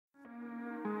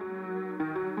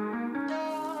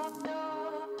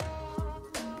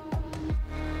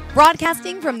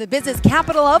Broadcasting from the business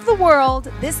capital of the world,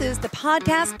 this is the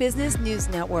Podcast Business News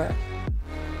Network.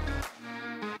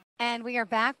 And we are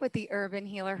back with the urban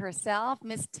healer herself,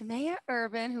 Miss Timea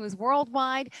Urban, who is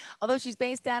worldwide. Although she's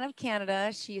based out of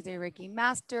Canada, she is a Reiki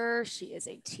master, she is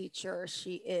a teacher,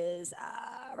 she is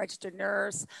a registered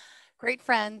nurse, great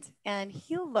friend and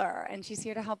healer. And she's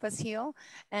here to help us heal.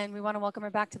 And we want to welcome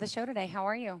her back to the show today. How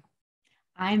are you?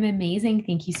 I'm amazing.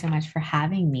 Thank you so much for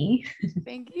having me.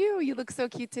 Thank you. You look so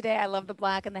cute today. I love the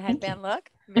black and the headband look.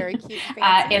 Very cute.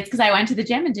 It's because I went to the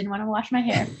gym and didn't want to wash my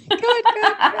hair. Good.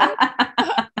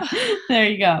 There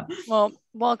you go. Well,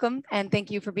 welcome and thank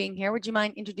you for being here. Would you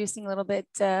mind introducing a little bit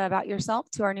about yourself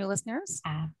to our new listeners?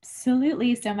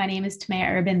 Absolutely. So my name is Timea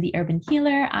Urban, the Urban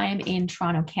Healer. I'm in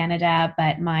Toronto, Canada,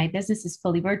 but my business is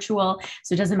fully virtual.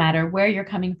 So it doesn't matter where you're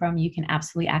coming from. You can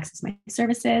absolutely access my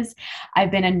services.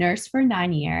 I've been a nurse for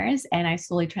 9 years and I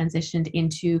slowly transitioned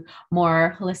into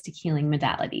more holistic healing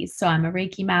modalities. So I'm a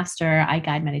Reiki master. I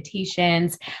guide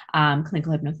meditations,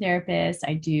 clinical hypnotherapist.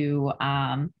 I do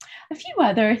a few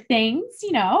other things.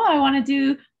 I want to do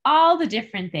all the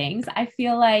different things. I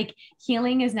feel like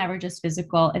healing is never just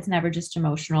physical. It's never just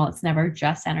emotional. It's never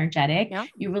just energetic. Yeah.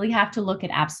 You really have to look at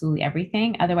absolutely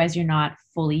everything. Otherwise, you're not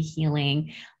fully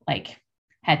healing like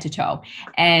head to toe.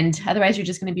 And otherwise, you're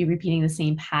just going to be repeating the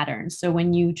same patterns. So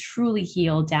when you truly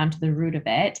heal down to the root of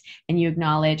it and you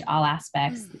acknowledge all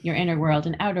aspects, your inner world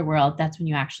and outer world, that's when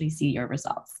you actually see your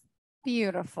results.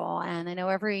 Beautiful. And I know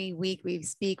every week we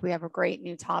speak, we have a great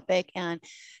new topic. And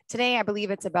today I believe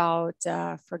it's about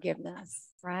forgiveness,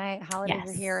 right?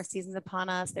 Holidays are here, season's upon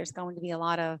us. There's going to be a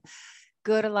lot of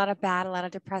good, a lot of bad, a lot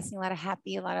of depressing, a lot of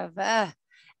happy, a lot of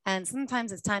and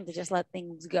sometimes it's time to just let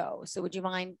things go. So would you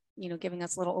mind, giving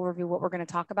us a little overview of what we're going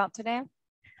to talk about today?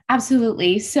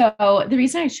 Absolutely. So the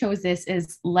reason I chose this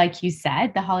is, like you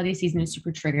said, the holiday season is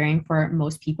super triggering for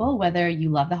most people, whether you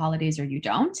love the holidays or you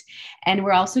don't. And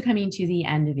we're also coming to the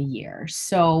end of the year.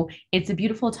 So it's a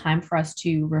beautiful time for us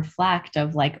to reflect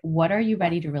of like, what are you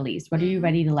ready to release? What are you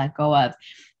ready to let go of?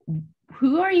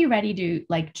 Who are you ready to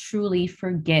like truly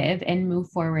forgive and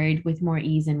move forward with more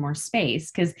ease and more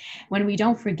space? Because when we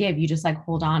don't forgive, you just like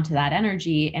hold on to that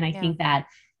energy. And I think that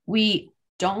we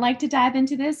don't like to dive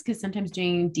into this because sometimes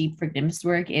doing deep forgiveness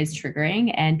work is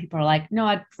triggering and people are like, no,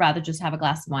 I'd rather just have a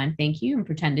glass of wine. Thank you. And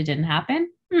pretend it didn't happen.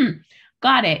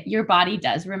 Got it. Your body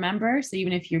does remember. So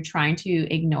even if you're trying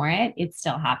to ignore it, it's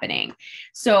still happening.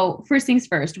 So first things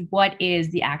first, what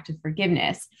is the act of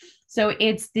forgiveness? So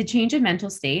it's the change of mental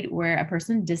state where a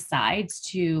person decides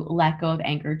to let go of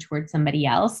anger towards somebody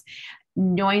else,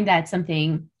 knowing that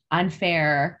something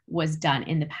unfair was done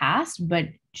in the past, but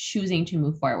choosing to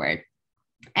move forward.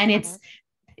 And it's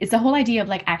the whole idea of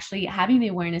like actually having the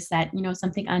awareness that,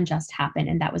 something unjust happened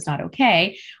and that was not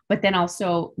okay. But then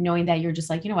also knowing that you're just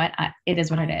like, it is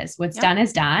what it is. What's done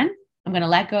is done. I'm going to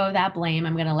let go of that blame.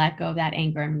 I'm going to let go of that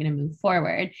anger. I'm going to move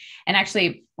forward. And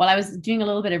actually, while I was doing a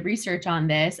little bit of research on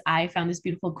this, I found this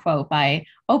beautiful quote by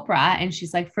Oprah. And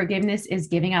she's like, forgiveness is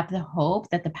giving up the hope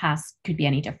that the past could be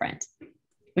any different,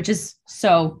 which is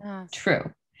so true.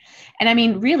 And I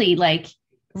mean, really, like,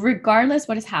 regardless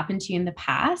what has happened to you in the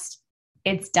past,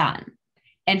 it's done.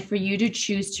 And for you to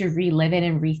choose to relive it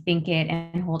and rethink it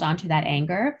and hold on to that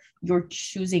anger, you're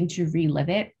choosing to relive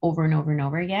it over and over and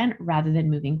over again, rather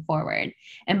than moving forward.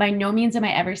 And by no means am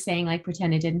I ever saying like,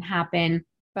 pretend it didn't happen,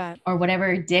 or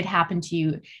whatever did happen to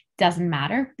you doesn't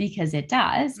matter, because it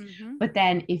does. But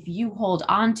then if you hold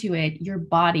on to it, your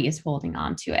body is holding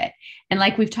on to it. And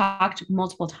like we've talked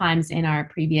multiple times in our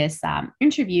previous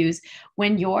interviews,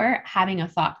 when you're having a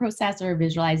thought process or a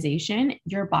visualization,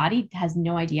 your body has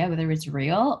no idea whether it's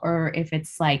real or if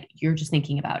it's like you're just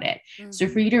thinking about it. So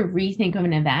for you to rethink of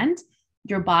an event,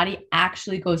 your body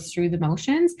actually goes through the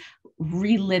motions,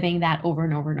 reliving that over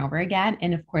and over and over again.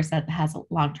 And of course, that has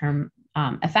long-term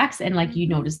effects, and like you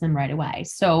notice them right away.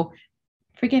 So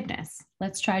forgiveness,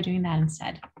 let's try doing that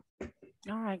instead.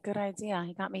 All right, good idea.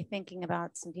 You got me thinking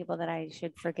about some people that I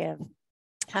should forgive.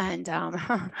 And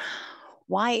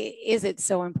why is it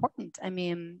so important? I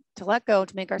mean, to let go,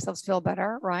 to make ourselves feel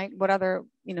better, right? What other,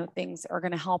 things are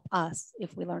going to help us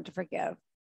if we learn to forgive?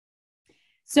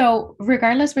 So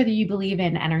regardless whether you believe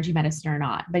in energy medicine or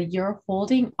not, but you're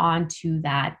holding on to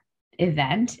that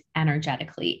event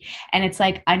energetically. And it's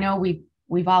like, I know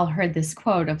we've all heard this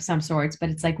quote of some sorts, but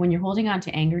it's like when you're holding on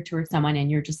to anger towards someone and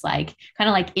you're just like, kind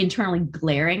of like internally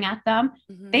glaring at them,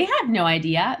 they have no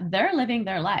idea. They're living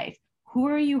their life. Who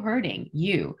are you hurting?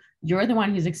 You're the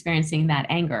one who's experiencing that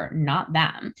anger, not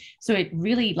them. So it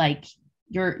really like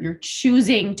you're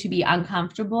choosing to be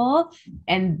uncomfortable,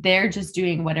 and they're just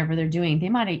doing whatever they're doing. They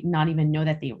might not even know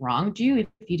that they wronged you if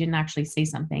you didn't actually say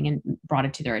something and brought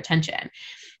it to their attention.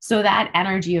 So that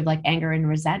energy of like anger and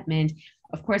resentment,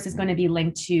 of course, is going to be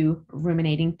linked to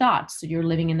ruminating thoughts. So you're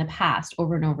living in the past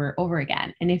over and over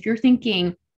again. And if you're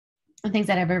thinking of things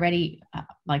that have already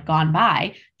like gone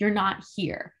by, you're not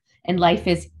here. And life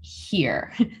is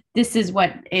here. This is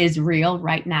what is real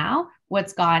right now.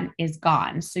 What's gone is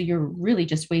gone. So you're really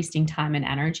just wasting time and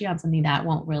energy on something that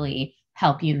won't really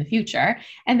help you in the future.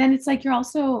 And then it's like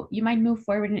you might move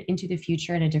forward into the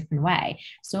future in a different way.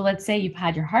 So let's say you've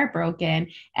had your heart broken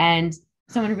and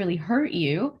someone really hurt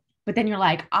you, but then you're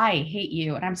like, I hate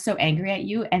you and I'm so angry at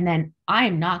you, and then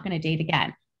I'm not going to date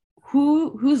again.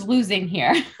 Who's losing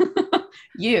here?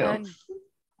 You.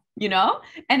 You know?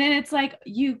 And then it's like,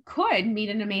 you could meet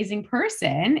an amazing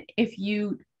person if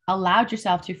you allowed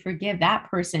yourself to forgive that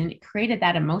person. It created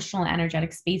that emotional,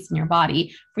 energetic space in your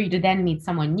body for you to then meet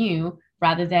someone new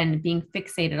rather than being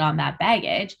fixated on that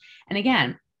baggage. And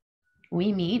again,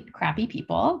 we meet crappy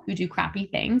people who do crappy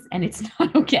things, and it's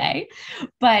not okay.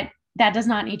 But that does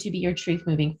not need to be your truth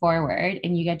moving forward.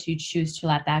 And you get to choose to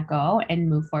let that go and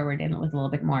move forward in with a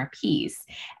little bit more peace.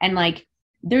 And like,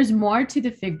 there's more to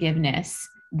the forgiveness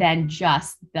than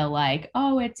just the like,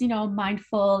 oh, it's,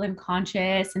 mindful and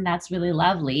conscious, and that's really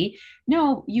lovely.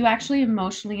 No, you actually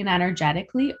emotionally and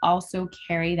energetically also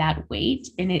carry that weight,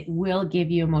 and it will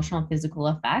give you emotional and physical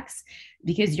effects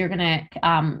because you're going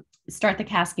to start the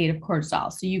cascade of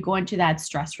cortisol. So you go into that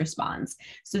stress response.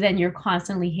 So then you're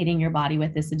constantly hitting your body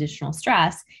with this additional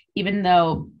stress, even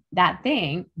though that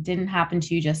thing didn't happen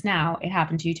to you just now. It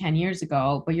happened to you 10 years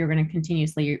ago, but you're going to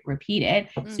continuously repeat it.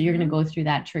 So you're going to go through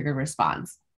that trigger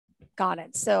response. Got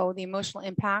it. So the emotional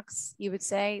impacts, you would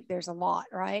say there's a lot,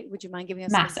 right? Would you mind giving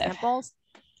us some examples?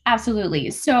 Absolutely.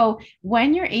 So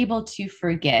when you're able to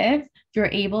forgive, you're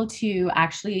able to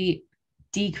actually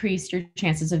decrease your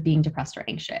chances of being depressed or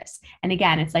anxious. And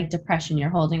again, it's like depression. You're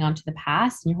holding on to the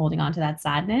past and you're holding on to that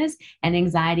sadness, and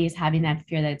anxiety is having that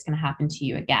fear that it's going to happen to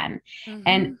you again.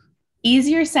 And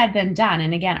easier said than done.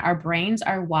 And again, our brains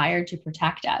are wired to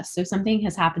protect us. So if something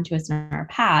has happened to us in our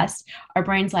past, our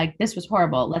brain's like, this was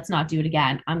horrible. Let's not do it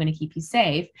again. I'm going to keep you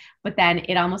safe. But then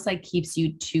it almost like keeps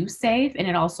you too safe. And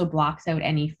it also blocks out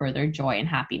any further joy and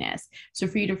happiness. So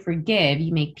for you to forgive,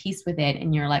 you make peace with it.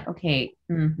 And you're like, okay,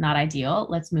 not ideal.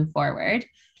 Let's move forward.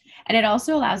 And it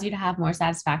also allows you to have more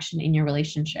satisfaction in your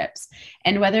relationships.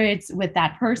 And whether it's with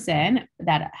that person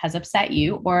that has upset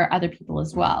you or other people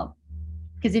as well.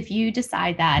 Because if you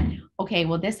decide that, okay,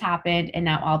 well, this happened and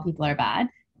now all people are bad,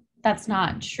 that's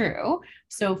not true.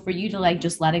 So for you to like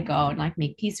just let it go and like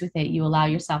make peace with it, you allow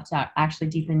yourself to actually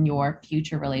deepen your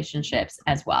future relationships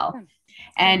as well.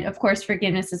 And of course,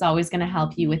 forgiveness is always going to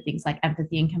help you with things like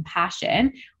empathy and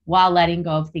compassion, while letting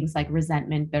go of things like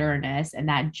resentment, bitterness, and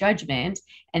that judgment.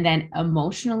 And then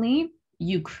emotionally,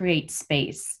 you create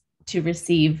space to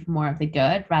receive more of the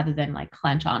good rather than like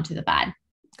clench onto the bad.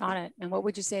 Got it. And what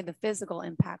would you say the physical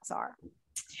impacts are?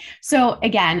 So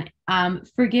again,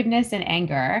 forgiveness and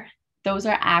anger, those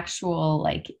are actual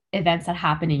like events that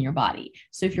happen in your body.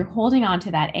 So if you're holding on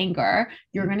to that anger,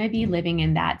 you're going to be living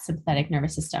in that sympathetic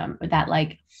nervous system, that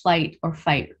like flight or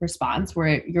fight response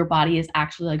where your body is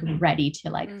actually like ready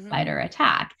to like fight or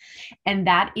attack. And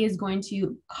that is going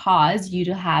to cause you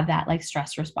to have that like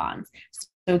stress response.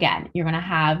 So again, you're going to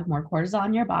have more cortisol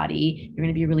in your body. You're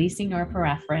going to be releasing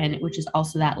norepinephrine, which is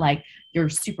also that like you're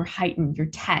super heightened, you're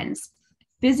tense.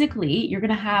 Physically, you're going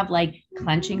to have like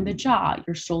clenching the jaw.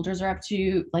 Your shoulders are up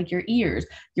to like your ears.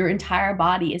 Your entire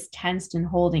body is tensed and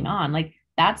holding on. Like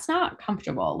that's not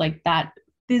comfortable. Like that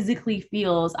physically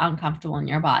feels uncomfortable in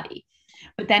your body.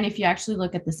 But then if you actually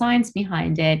look at the science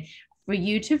behind it, for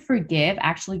you to forgive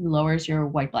actually lowers your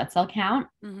white blood cell count.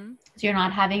 So you're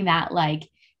not having that like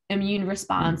immune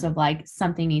response of like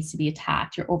something needs to be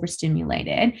attacked, you're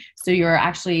overstimulated. So you're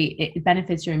actually, it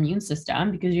benefits your immune system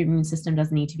because your immune system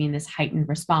doesn't need to be in this heightened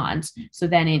response. So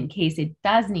then in case it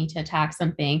does need to attack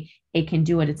something, it can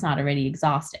do it. It's not already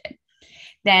exhausted.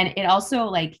 Then it also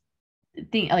like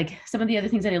some of the other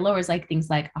things that it lowers, like things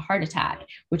like a heart attack,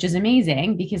 which is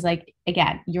amazing because like,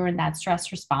 again, you're in that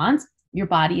stress response. Your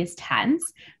body is tense,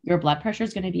 your blood pressure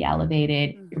is going to be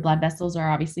elevated. Your blood vessels are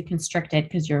obviously constricted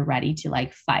because you're ready to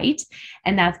like fight.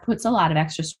 And that puts a lot of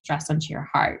extra stress onto your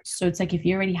heart. So it's like, if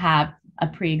you already have a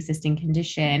pre-existing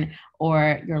condition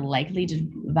or you're likely to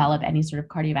develop any sort of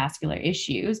cardiovascular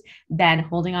issues, then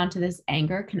holding on to this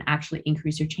anger can actually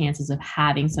increase your chances of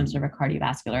having some sort of a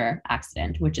cardiovascular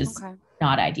accident, which is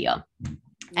not ideal.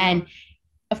 And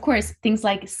of course, things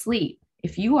like sleep.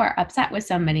 If you are upset with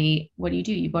somebody, what do?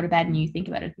 You go to bed and you think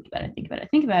about it, think about it, think about it,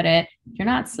 think about it. You're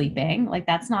not sleeping. Like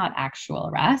that's not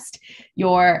actual rest.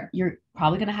 You're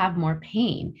probably going to have more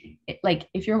pain. Like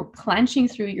if you're clenching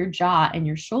through your jaw and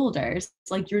your shoulders,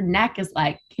 like your neck is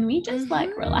like, can we just like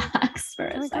relax for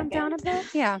a second? Come down a bit?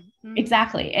 Yeah.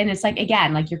 Exactly. And it's like,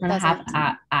 again, like you're going to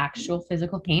have actual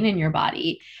physical pain in your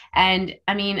body. And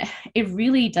I mean, it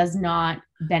really does not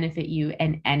benefit you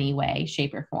in any way,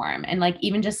 shape, or form. And like,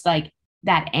 even just like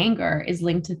that anger is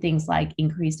linked to things like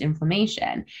increased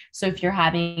inflammation. So if you're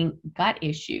having gut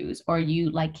issues or you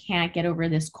like can't get over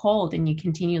this cold and you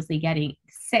continuously getting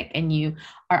sick and you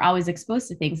are always exposed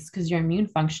to things, because your immune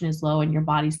function is low and your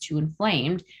body's too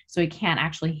inflamed. So it can't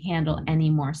actually handle any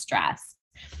more stress.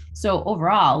 So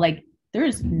overall, like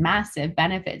there's massive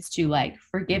benefits to like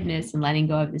forgiveness and letting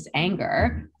go of this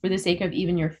anger for the sake of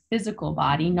even your physical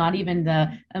body, not even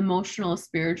the emotional,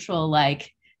 spiritual,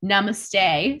 like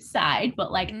namaste side,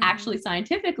 but like actually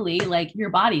scientifically, like your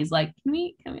body's like, can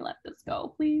we let this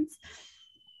go, please?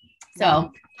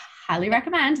 So highly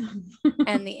recommend.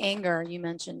 And the anger you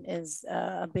mentioned is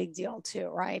a big deal too,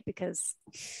 right? Because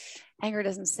anger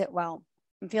doesn't sit well.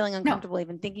 I'm feeling uncomfortable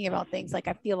even thinking about things. Like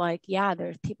I feel like, yeah,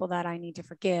 there's people that I need to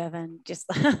forgive and just,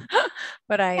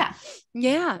 but it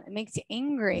makes you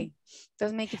angry.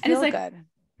 Doesn't make you feel good.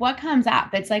 What comes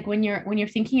up? It's like when you're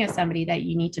thinking of somebody that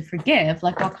you need to forgive,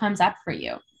 like what comes up for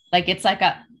you? Like, it's like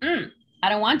I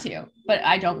don't want to, but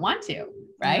I don't want to,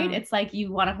 right? Yeah. It's like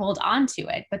you want to hold on to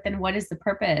it, but then what is the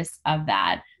purpose of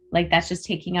that? Like that's just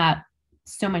taking up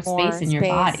so much space in your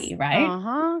body,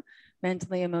 right?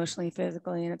 Mentally, emotionally,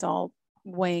 physically, and it's all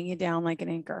weighing you down like an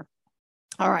anchor.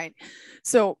 All right.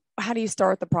 So how do you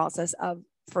start the process of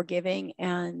forgiving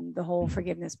and the whole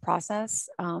forgiveness process?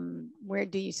 Where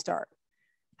do you start?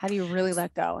 How do you really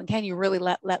let go? And can you really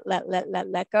let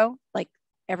go? Like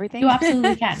everything? You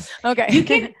absolutely can.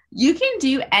 Okay. You can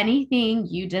do anything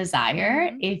you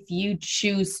desire if you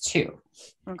choose to.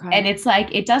 Okay. And it's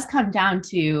like, it does come down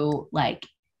to like,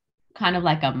 kind of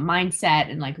like a mindset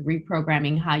and like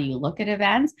reprogramming how you look at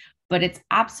events, but it's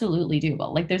absolutely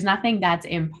doable. Like there's nothing that's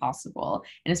impossible.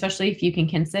 And especially if you can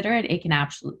consider it, it can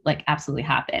absolutely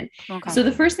happen. Okay. So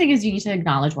the first thing is you need to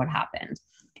acknowledge what happened.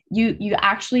 You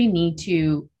actually need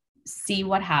to see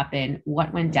what happened,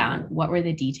 what went down, what were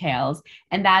the details.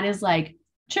 And that is like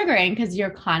triggering because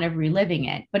you're kind of reliving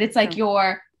it, but it's like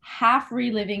you're half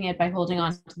reliving it by holding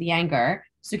on to the anger.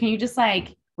 So can you just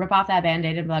like rip off that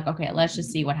Band-Aid and be like, okay, let's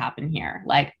just see what happened here.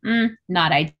 Like,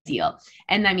 not ideal.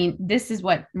 And I mean, this is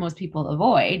what most people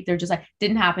avoid. They're just like,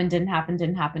 didn't happen.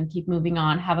 Keep moving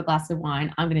on. Have a glass of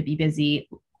wine. I'm going to be busy.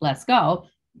 Let's go.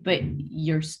 But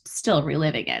you're still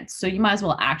reliving it. So you might as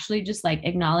well actually just like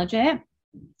acknowledge it.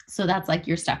 So that's like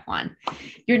your step one.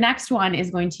 Your next one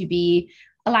is going to be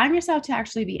allowing yourself to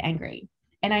actually be angry.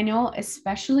 And I know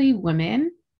especially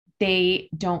women, they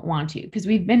don't want to, because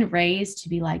we've been raised to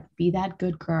be like, be that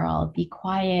good girl, be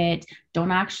quiet,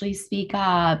 don't actually speak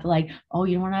up. Like, oh,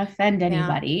 you don't want to offend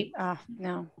anybody.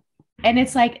 No. And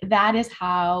it's like, that is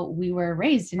how we were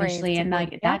raised initially. And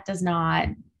like, that does not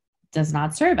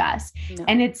serve us. No.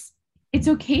 And it's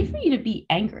okay for you to be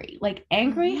angry. Like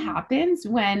angry happens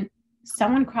when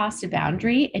someone crossed a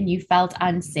boundary and you felt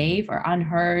unsafe or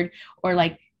unheard, or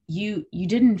like you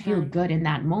didn't feel good in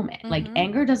that moment. Like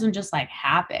anger doesn't just like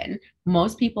happen.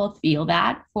 Most people feel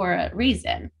that for a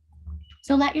reason.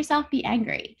 So let yourself be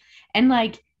angry. And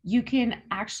like, you can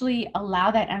actually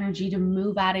allow that energy to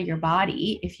move out of your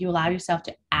body if you allow yourself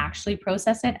to actually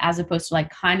process it, as opposed to like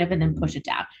kind of, and then push it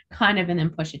down, kind of, and then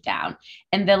push it down.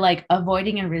 And the like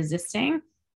avoiding and resisting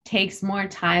takes more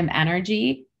time,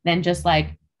 energy than just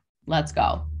like, let's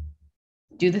go,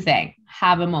 do the thing,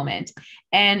 have a moment.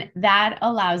 And that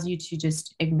allows you to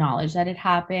just acknowledge that it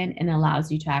happened and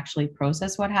allows you to actually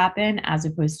process what happened, as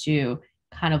opposed to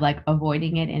kind of like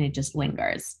avoiding it and it just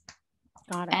lingers.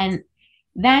 Got it. And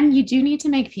then you do need to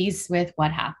make peace with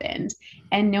what happened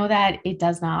and know that it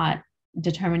does not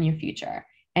determine your future.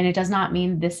 And it does not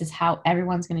mean this is how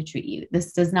everyone's going to treat you.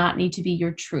 This does not need to be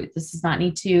your truth. This does not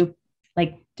need to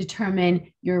like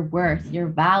determine your worth, your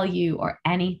value, or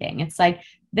anything. It's like,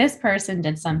 this person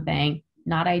did something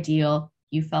not ideal.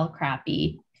 You felt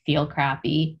crappy, feel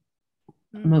crappy,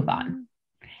 move on.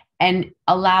 And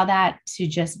allow that to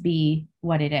just be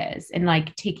what it is. And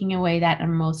like taking away that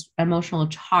emotional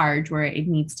charge where it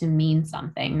needs to mean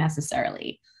something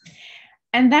necessarily.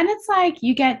 And then it's like,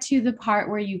 you get to the part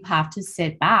where you have to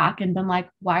sit back and be like,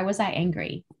 why was I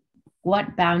angry?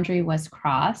 What boundary was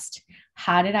crossed?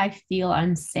 How did I feel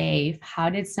unsafe? How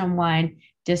did someone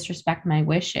disrespect my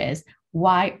wishes?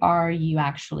 Why are you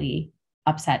actually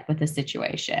upset with the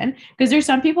situation? Because there's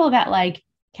some people that like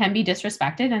can be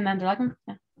disrespected. And then they're like,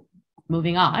 yeah,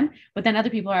 moving on. But then other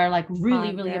people are like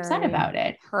really, really upset about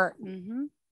it. Hurt. Mm-hmm.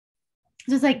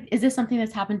 So it's like, is this something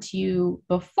that's happened to you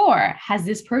before? Has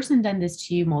this person done this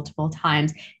to you multiple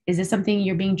times? Is this something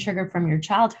you're being triggered from your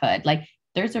childhood? Like,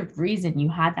 there's a reason you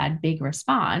had that big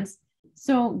response.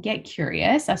 So get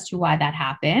curious as to why that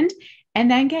happened, and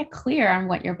then get clear on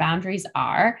what your boundaries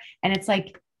are. And it's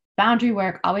like boundary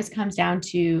work always comes down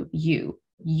to you.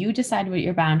 You decide what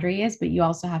your boundary is, but you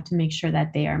also have to make sure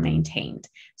that they are maintained.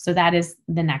 So that is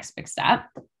the next big step.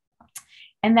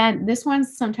 And then this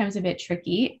one's sometimes a bit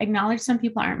tricky. Acknowledge some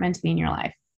people aren't meant to be in your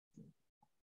life.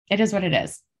 It is what it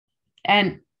is.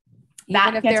 And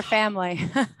even if they're family.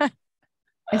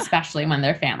 Especially when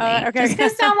they're family. Okay. Just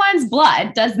because someone's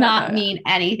blood does not mean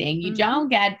anything. You don't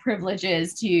get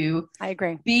privileges to I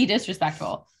agree. Be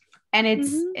disrespectful. And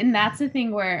it's and that's the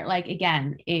thing where, like,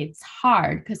 again, it's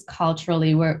hard because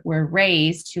culturally we're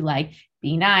raised to like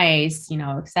be nice, you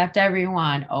know, accept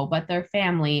everyone. Oh, but they're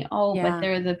family. Oh, but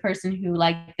they're the person who,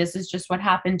 like, this is just what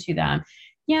happened to them.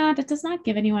 Yeah, that does not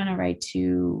give anyone a right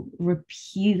to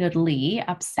repeatedly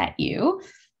upset you,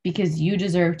 because you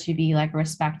deserve to be like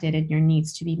respected and your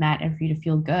needs to be met and for you to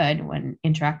feel good when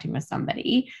interacting with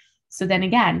somebody. So then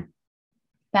again,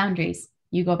 boundaries.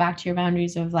 You go back to your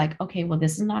boundaries of like, okay, well,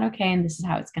 this is not okay. And this is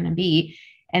how it's going to be.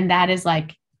 And that is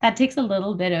like, that takes a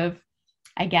little bit of,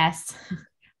 I guess,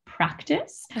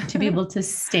 practice to be able to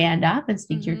stand up and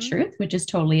speak your truth, which is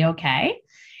totally okay.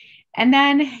 And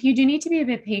then you do need to be a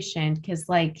bit patient, because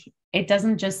like, it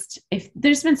doesn't just, if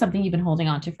there's been something you've been holding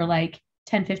on to for like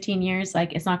 10, 15 years,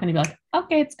 like, it's not going to be like,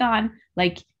 okay, it's gone.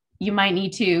 Like, you might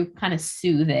need to kind of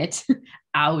soothe it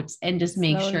out and just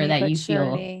make sure that you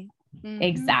feel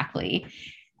exactly.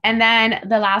 And then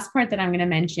the last part that I'm going to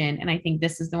mention, and I think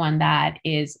this is the one that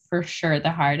is for sure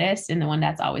the hardest and the one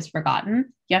that's always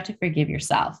forgotten, you have to forgive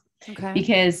yourself. Okay.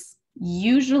 Because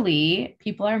usually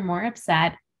people are more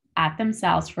upset at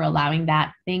themselves for allowing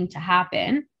that thing to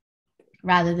happen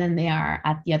rather than they are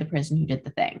at the other person who did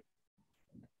the thing.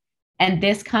 And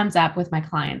this comes up with my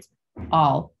clients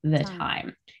all the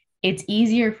time. It's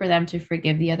easier for them to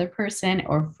forgive the other person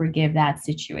or forgive that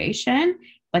situation.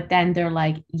 But then they're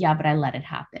like, yeah, but I let it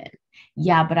happen.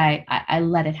 Yeah, but I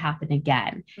let it happen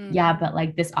again. Yeah, but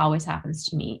like this always happens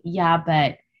to me. Yeah,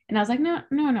 but, and I was like,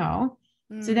 no.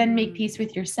 So then make peace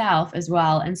with yourself as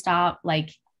well and stop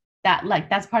like that. Like,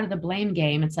 that's part of the blame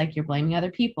game. It's like you're blaming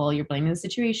other people, you're blaming the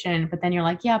situation, but then you're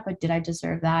like, yeah, but did I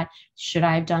deserve that? Should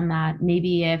I have done that?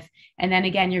 Maybe if, and then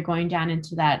again, you're going down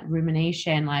into that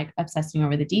rumination, like obsessing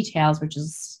over the details, which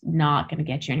is not going to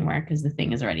get you anywhere because the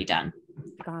thing is already done.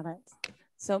 Got it.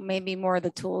 So maybe more of the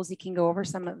tools you can go over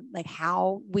some of like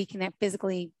how we can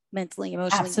physically, mentally,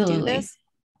 emotionally do this.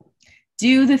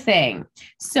 Do the thing.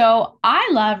 So I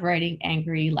love writing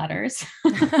angry letters.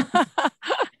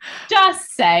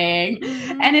 Just saying.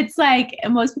 And it's like,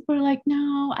 most people are like,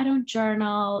 no, I don't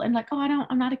journal. And like, oh,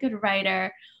 I'm not a good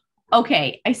writer.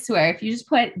 Okay. I swear, if you just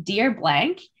put dear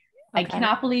blank, I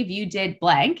cannot believe you did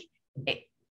blank.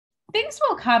 Things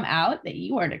will come out that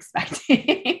you weren't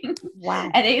expecting. Wow.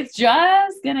 And it's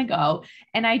just going to go.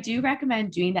 And I do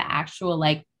recommend doing the actual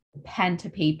like pen to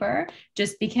paper,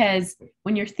 just because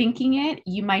when you're thinking it,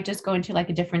 you might just go into like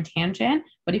a different tangent.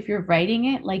 But if you're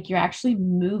writing it, like you're actually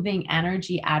moving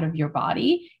energy out of your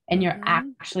body and you're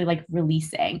actually like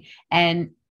releasing.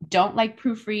 And don't like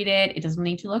proofread it. It doesn't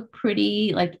need to look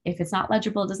pretty. Like if it's not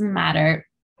legible, it doesn't matter.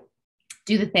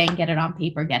 Do the thing, get it on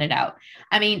paper, get it out.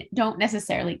 I mean, don't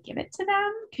necessarily give it to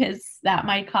them because that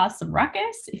might cause some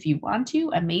ruckus. If you want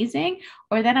to, amazing.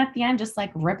 Or then at the end, just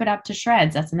like rip it up to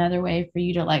shreds. That's another way for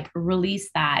you to like release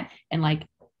that and like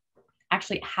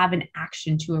actually have an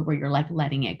action to it where you're like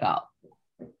letting it go.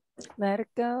 Let it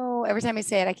go. Every time I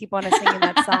say it, I keep on singing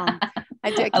that song.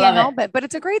 I can't help it, but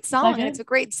it's a great song. And it's a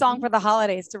great song for the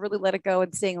holidays to really let it go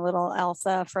and sing a little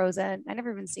Elsa Frozen. I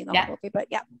never even seen the whole movie, but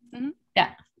yeah.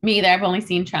 Yeah. Me either. I've only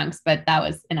seen chunks, but that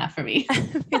was enough for me.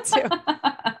 Me too.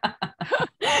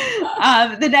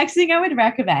 The next thing I would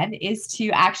recommend is to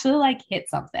actually like hit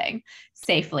something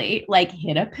safely, like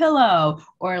hit a pillow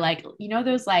or like, you know,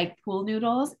 those like pool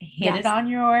noodles, hit it on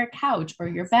your couch or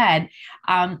your bed.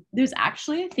 There's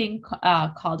actually a thing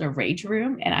called a rage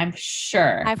room. And I'm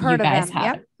sure I've heard you guys of them.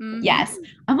 have. Yep. Yes.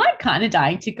 I'm like kind of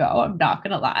dying to go. I'm not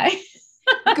going to lie.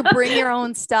 You could bring your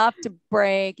own stuff to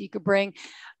break. You could bring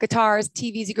guitars,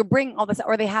 TVs. You could bring all this,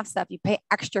 or they have stuff. You pay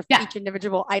extra for each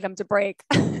individual item to break.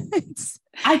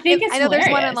 I think it's I know hilarious.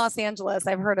 There's one in Los Angeles.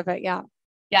 I've heard of it. Yeah.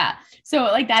 Yeah. So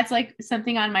like, that's like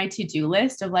something on my to-do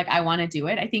list of like, I want to do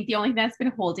it. I think the only thing that's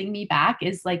been holding me back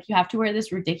is like, you have to wear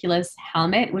this ridiculous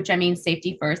helmet, which I mean,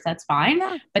 safety first, that's fine.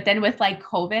 Yeah. But then with like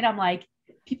COVID, I'm like,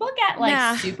 People get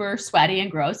like super sweaty and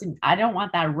gross, and I don't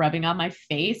want that rubbing on my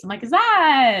face. I'm like, is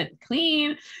that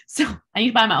clean? So I need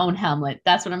to buy my own helmet.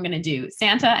 That's what I'm going to do.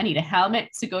 Santa, I need a helmet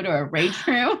to go to a rage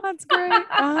room. That's great.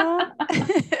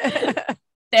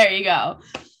 There you go.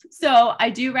 So I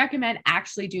do recommend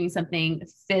actually doing something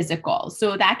physical.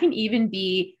 So that can even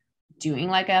be doing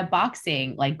like a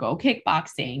boxing, like go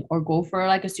kickboxing, or go for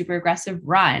like a super aggressive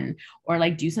run, or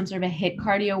like do some sort of a HIIT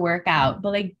cardio workout, but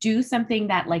like do something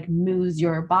that like moves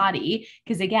your body.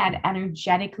 Cause again,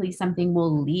 energetically something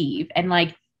will leave, and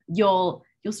like you'll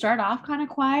start off kind of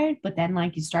quiet, but then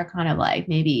like you start kind of like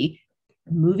maybe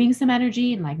moving some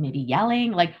energy and like maybe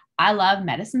yelling. Like I love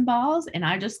medicine balls, and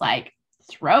I just like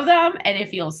throw them, and it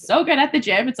feels so good at the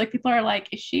gym. It's like people are like,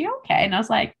 is she okay? And I was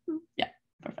like, yeah.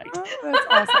 Perfect. Oh,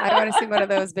 that's awesome. I want to see one of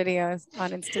those videos on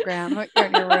Instagram or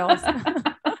in your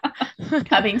reels.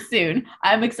 Coming soon.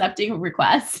 I'm accepting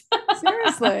requests.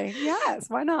 Seriously. Yes.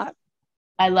 Why not?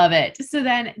 I love it. So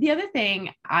then the other thing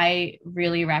I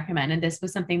really recommend, and this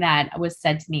was something that was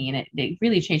said to me, and it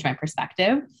really changed my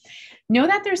perspective. Know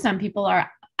that there's some people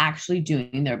are actually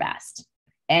doing their best,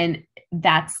 and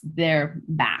that's their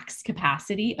max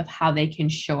capacity of how they can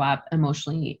show up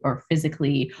emotionally or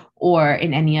physically or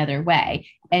in any other way.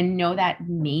 And know that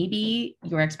maybe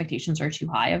your expectations are too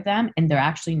high of them, and they're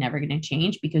actually never going to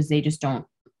change because they just don't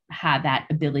have that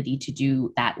ability to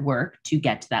do that work to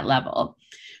get to that level.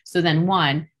 So then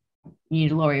one, you need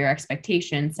to lower your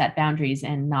expectations, set boundaries,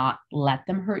 and not let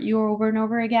them hurt you over and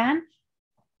over again.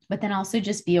 But then also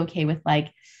just be okay with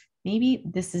like, maybe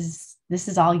this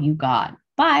is all you got,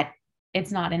 but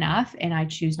it's not enough. And I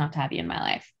choose not to have you in my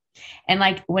life. And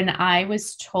like, when I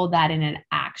was told that and it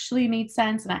actually made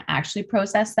sense and I actually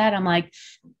processed that, I'm like,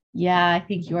 yeah, I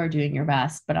think you are doing your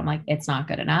best, but I'm like, it's not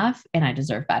good enough and I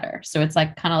deserve better. So it's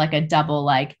like kind of like a double,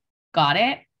 like, got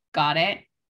it,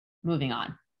 moving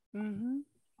on. Mm-hmm.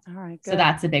 All right. Good. So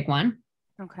that's a big one.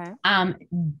 Okay.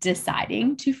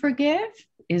 Deciding to forgive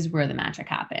is where the magic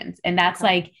happens. And that's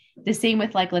like the same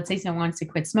with like, let's say someone wants to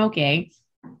quit smoking.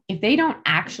 If they don't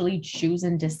actually choose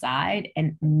and decide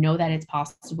and know that it's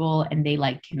possible and they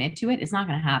like commit to it, it's not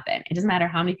going to happen. It doesn't matter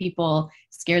how many people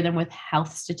scare them with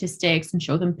health statistics and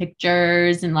show them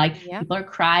pictures and like people are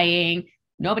crying.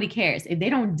 Nobody cares. If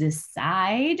they don't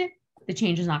decide, the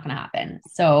change is not going to happen.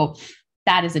 So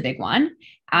that is a big one.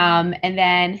 And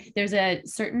then there's a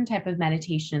certain type of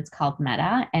meditation. It's called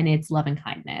metta, and it's love and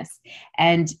kindness.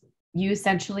 And you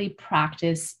essentially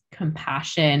practice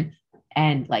compassion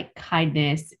and like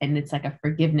kindness. And it's like a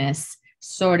forgiveness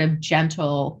sort of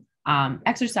gentle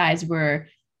exercise where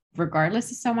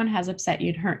regardless if someone has upset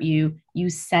you and hurt you, you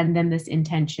send them this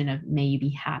intention of may you be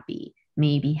happy, may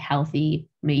you be healthy,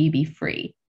 may you be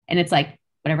free. And it's like,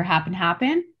 whatever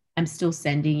happened. I'm still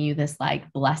sending you this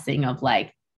like blessing of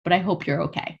like, but I hope you're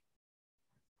okay.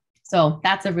 So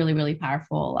that's a really, really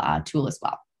powerful tool as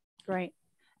well. Great.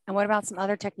 And what about some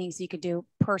other techniques you could do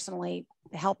personally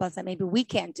to help us that maybe we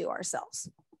can't do ourselves?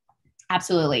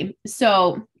 Absolutely.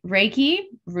 So Reiki,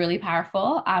 really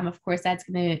powerful. Of course, that's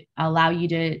going to allow you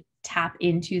to tap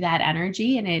into that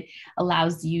energy, and it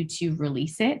allows you to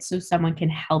release it. So someone can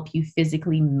help you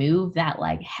physically move that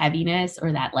like heaviness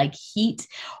or that like heat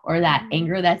or that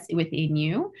anger that's within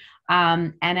you.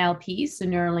 NLP, so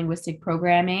neuro-linguistic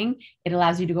programming, it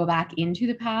allows you to go back into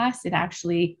the past and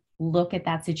actually look at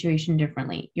that situation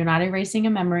differently. You're not erasing a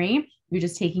memory. You're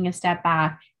just taking a step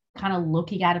back, kind of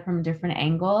looking at it from a different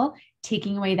angle,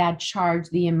 taking away that charge,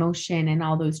 the emotion and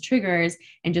all those triggers,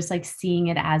 and just like seeing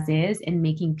it as is and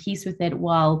making peace with it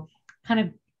while kind of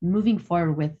moving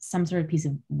forward with some sort of piece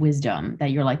of wisdom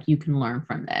that you're like, you can learn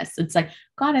from this. It's like,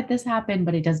 got it, this happened,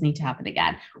 but it doesn't need to happen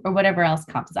again, or whatever else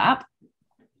comes up.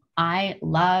 I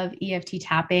love EFT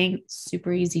tapping,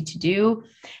 super easy to do.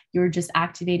 You're just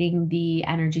activating the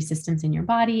energy systems in your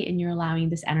body and you're allowing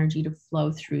this energy to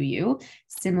flow through you,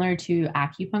 similar to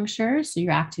acupuncture. So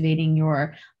you're activating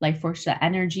your life force, the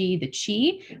energy, the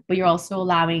chi, but you're also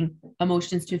allowing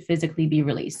emotions to physically be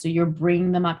released. So you're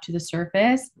bringing them up to the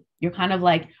surface. You're kind of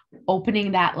like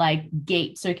opening that like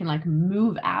gate so it can like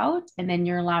move out, and then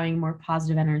you're allowing more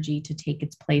positive energy to take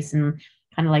its place and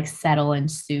kind of like settle and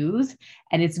soothe.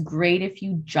 And it's great if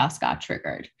you just got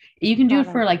triggered. You can do it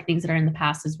for like things that are in the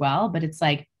past as well, but it's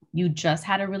like you just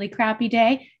had a really crappy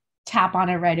day, tap on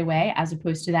it right away, as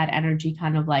opposed to that energy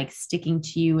kind of like sticking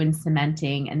to you and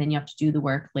cementing, and then you have to do the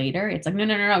work later. It's like,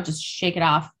 no, just shake it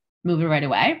off, move it right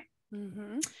away.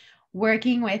 Mm-hmm.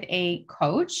 Working with a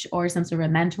coach or some sort of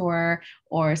a mentor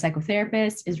or a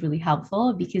psychotherapist is really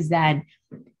helpful, because then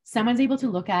someone's able to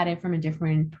look at it from a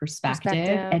different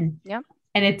perspective.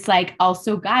 And it's like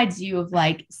also guides you of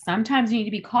like, sometimes you need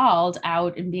to be called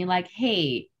out and being like,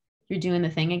 hey, you're doing the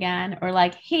thing again, or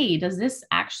like, hey, does this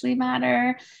actually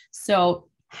matter? So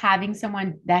having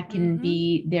someone that can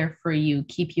be there for you,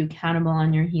 keep you accountable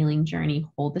on your healing journey,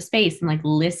 hold the space and like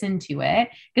listen to it.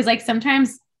 Because like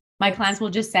sometimes my clients will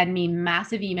just send me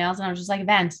massive emails and I was just like,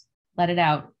 vent, let it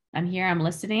out. I'm here, I'm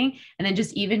listening. And then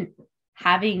just even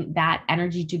having that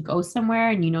energy to go somewhere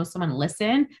and, you know, someone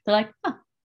listen, they're like, oh,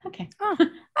 okay,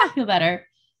 I feel better.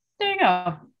 There you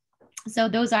go. So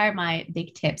those are my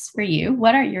big tips for you.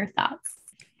 What are your thoughts?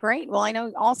 Great. Well, I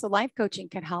know also life coaching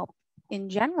can help in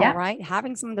general, right?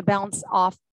 Having some of the bounce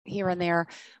off here and there,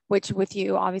 which with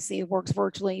you obviously works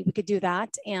virtually. We could do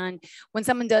that. And when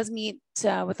someone does meet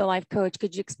with a life coach,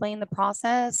 could you explain the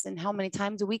process and how many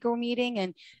times a week are we meeting?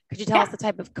 And could you tell us the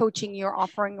type of coaching you're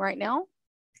offering right now?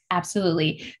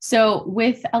 Absolutely. So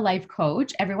with a life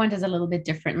coach, everyone does a little bit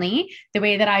differently. The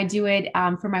way that I do it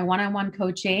for my one-on-one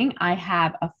coaching, I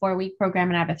have a 4-week program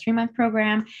and I have a 3-month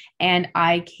program, and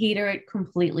I cater it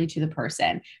completely to the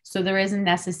person. So there isn't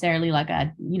necessarily like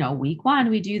a, you know, week 1,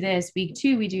 we do this, week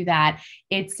 2, we do that.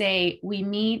 It's we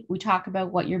meet, we talk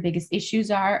about what your biggest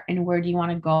issues are and where do you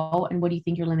want to go and what do you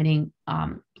think your limiting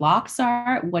blocks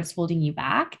are, what's holding you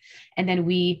back. And then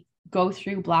we go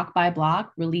through block by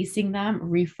block, releasing them,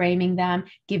 reframing them,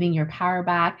 giving your power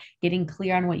back, getting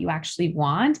clear on what you actually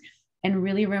want, and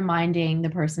really reminding the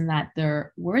person that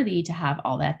they're worthy to have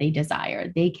all that they desire.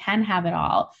 They can have it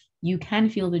all. You can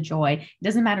feel the joy. It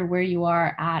doesn't matter where you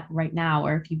are at right now,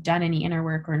 or if you've done any inner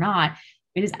work or not.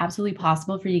 It is absolutely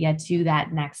possible for you to get to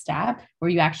that next step where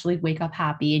you actually wake up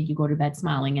happy and you go to bed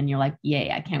smiling and you're like,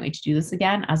 yay, I can't wait to do this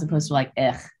again, as opposed to like,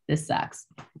 ugh, this sucks.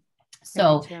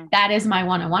 So that is my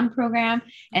one-on-one program.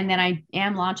 And then I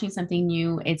am launching something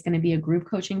new. It's going to be a group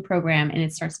coaching program and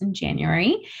it starts in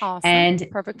January. Awesome. And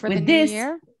perfect for the new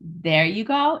year. There you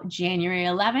go. January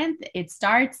 11th, it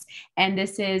starts. And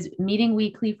this is meeting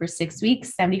weekly for 6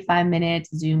 weeks, 75-minute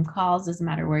Zoom calls. Doesn't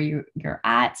matter where you're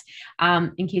at.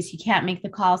 In case you can't make the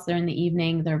calls, they're in the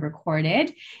evening, they're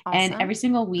recorded. Awesome. And every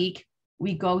single week,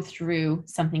 we go through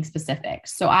something specific.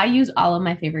 So I use all of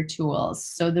my favorite tools.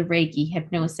 So the Reiki,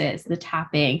 hypnosis, the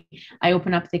tapping. I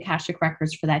open up the Akashic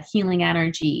records for that healing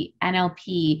energy,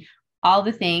 NLP, all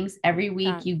the things. Every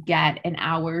week you get an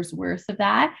hour's worth of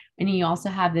that. And you also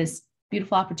have this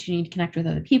beautiful opportunity to connect with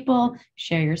other people,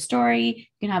 share your story.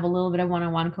 You can have a little bit of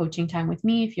one-on-one coaching time with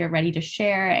me if you're ready to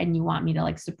share and you want me to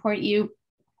like support you.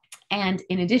 And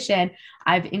in addition,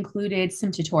 I've included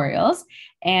some tutorials,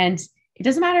 and it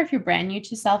doesn't matter if you're brand new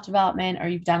to self-development or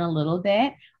you've done a little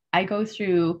bit. I go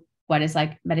through what is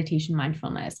like meditation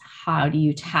mindfulness. How do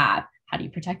you tap? How do you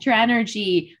protect your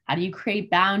energy? How do you create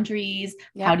boundaries?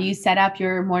 Yep. How do you set up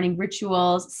your morning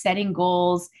rituals, setting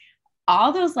goals?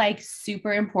 All those like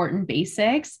super important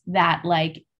basics that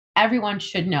like everyone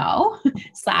should know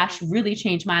 / really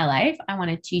change my life. I want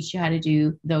to teach you how to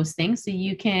do those things so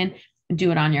you can do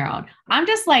it on your own. I'm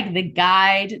just like the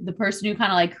guide, the person who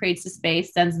kind of like creates the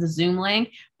space, sends the Zoom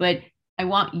link, but I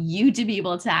want you to be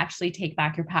able to actually take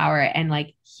back your power and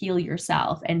like heal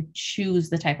yourself and choose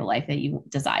the type of life that you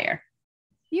desire.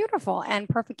 Beautiful and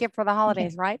perfect gift for the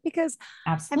holidays, right? Because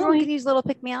absolutely, everyone can use a little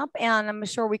pick me up, and I'm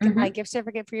sure we can buy a gift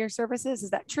certificate for your services.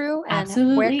 Is that true? And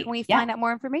absolutely. Where can we find out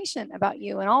more information about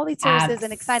you and all these services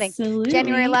and exciting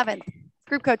January 11th?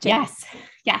 Group coaching.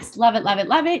 Yes. Love it. Love it.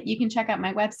 Love it. You can check out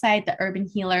my website,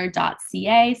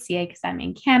 theurbanhealer.ca, CA because I'm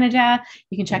in Canada.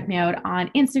 You can check me out on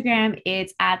Instagram.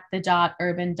 It's at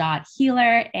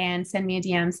the.urban.healer, and send me a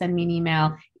DM, send me an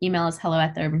email. Email is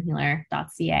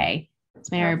hello@theurbanhealer.ca.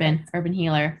 It's my urban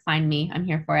healer. Find me. I'm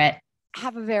here for it.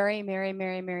 Have a very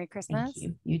Merry Christmas. Thank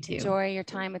you. You too. Enjoy your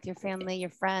time with your family,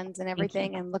 your friends, and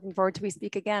everything. And looking forward to we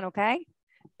speak again. Okay.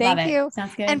 Thank you.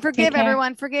 Sounds good. And forgive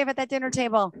everyone. Forgive at that dinner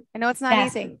table. I know it's not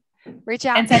easy. Reach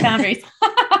out and set boundaries.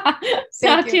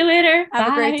 Talk to you later.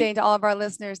 Have a great day. To all of our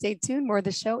listeners, stay tuned. More of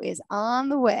the show is on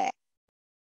the way.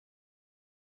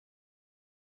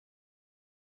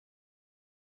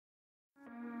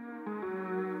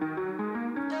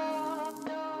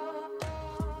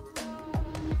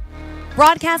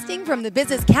 Broadcasting from the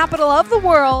business capital of the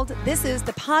world, this is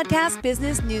the Podcast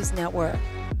Business News Network.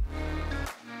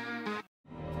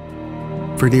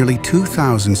 For nearly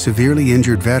 2,000 severely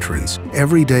injured veterans,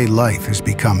 everyday life has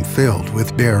become filled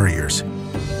with barriers.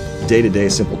 Day-to-day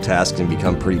simple tasks can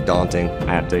become pretty daunting.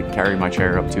 I have to carry my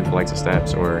chair up 2 flights of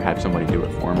steps or have somebody do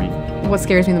it for me. What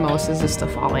scares me the most is just the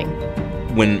falling.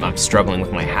 When I'm struggling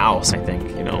with my house, I think,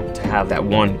 to have that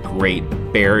one great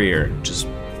barrier just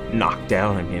knocked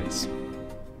down, it's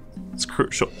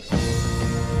crucial.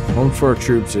 Home for Our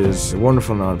Troops is a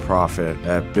wonderful nonprofit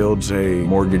that builds a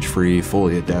mortgage-free,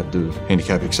 fully adaptive,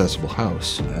 handicap-accessible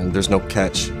house. And there's no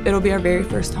catch. It'll be our very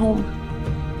first home.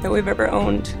 that we've ever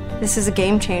owned. This is a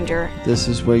game changer. This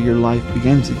is where your life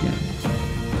begins again.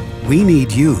 We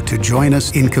need you to join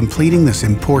us in completing this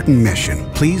important mission.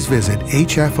 Please visit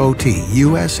hfotusa.org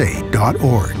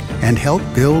and help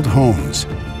build homes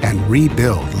and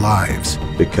rebuild lives.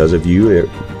 Because of you,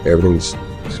 everything's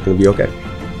going to be okay.